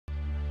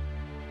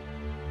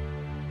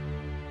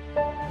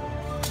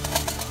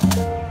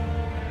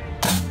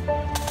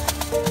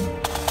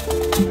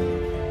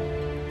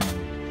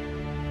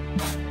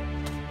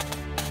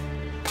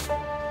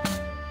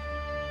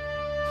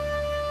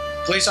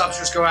Police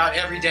officers go out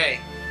every day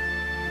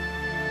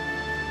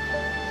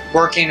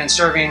working and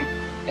serving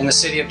in the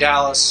city of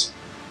Dallas,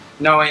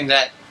 knowing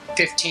that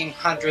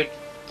 1,500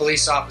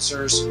 police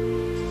officers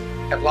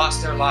have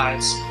lost their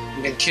lives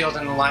and been killed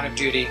in the line of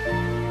duty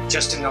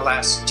just in the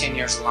last 10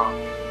 years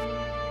alone.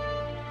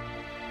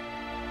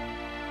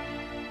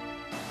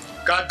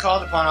 God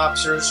called upon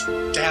officers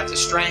to have the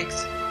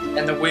strength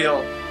and the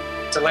will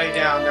to lay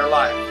down their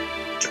life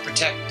to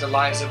protect the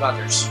lives of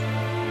others.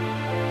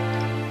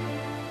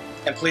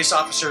 And police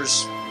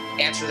officers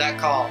answer that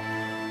call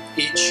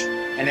each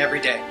and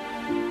every day.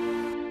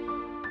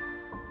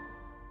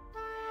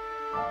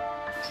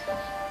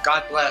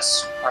 God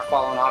bless our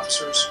fallen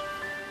officers.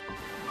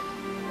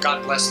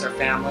 God bless their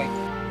family.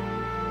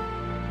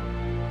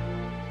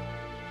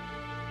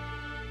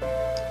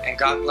 And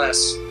God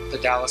bless the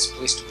Dallas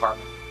Police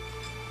Department.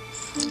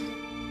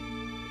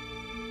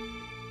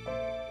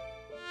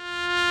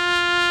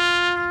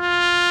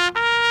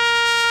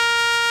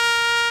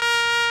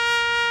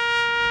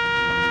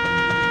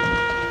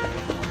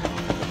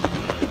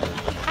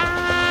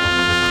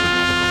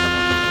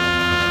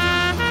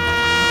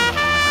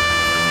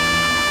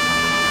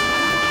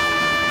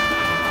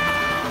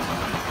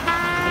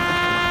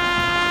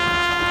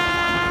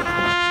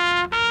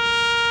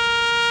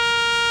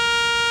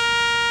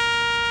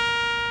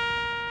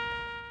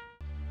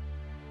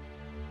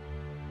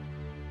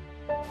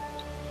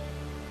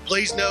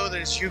 Please know that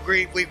as you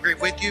grieve, we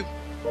grieve with you.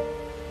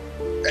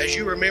 As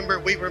you remember,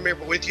 we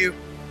remember with you.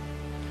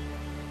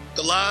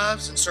 The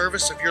lives and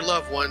service of your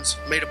loved ones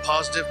made a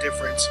positive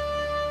difference.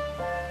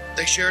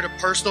 They shared a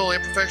personal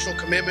and professional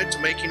commitment to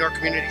making our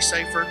community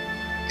safer,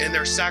 and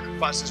their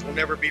sacrifices will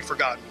never be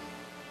forgotten.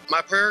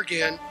 My prayer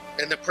again,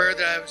 and the prayer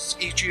that I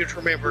ask each of you to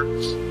remember,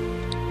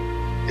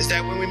 is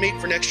that when we meet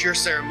for next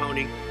year's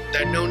ceremony,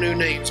 that no new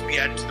names be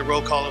added to the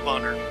roll call of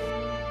honor.